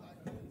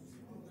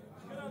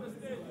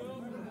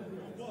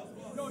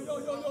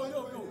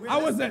 I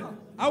was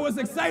excited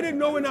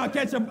knowing I'd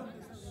catch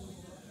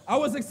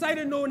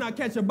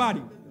a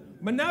body.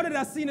 But now that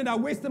I've seen it, I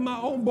wasted my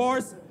own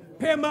bars,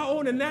 pair my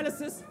own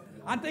analysis.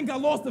 I think I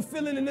lost the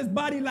feeling in this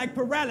body like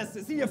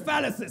paralysis. He a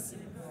fallacis.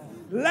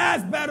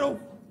 Last battle,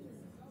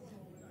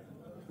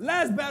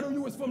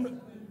 you was from the,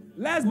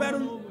 last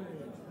battle,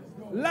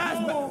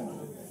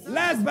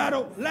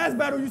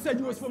 you said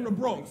you was from the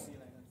Bronx.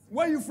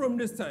 Where you from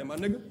this time, my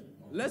nigga?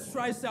 Let's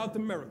try South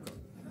America.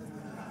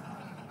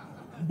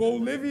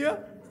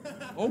 Bolivia?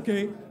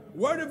 Okay.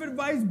 Word of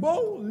advice,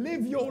 Bo,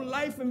 live your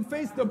life and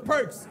face the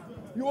perks.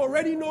 You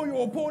already know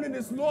your opponent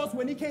is lost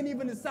when he can't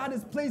even decide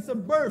his place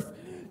of birth.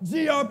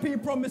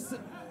 GRP promise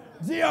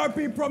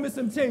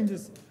him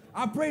changes.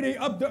 I pray they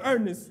up the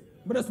earnings.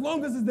 But as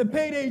long as it's the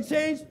payday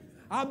change,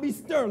 I'll be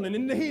sterling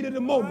in the heat of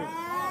the moment.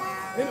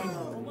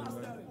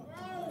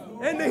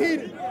 In the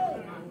heat.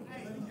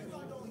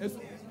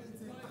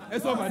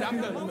 It's over.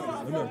 I'm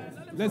done.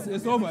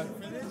 It's over.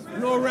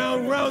 No,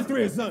 round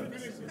 3, son.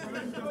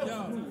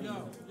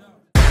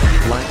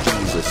 Like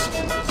Jesus.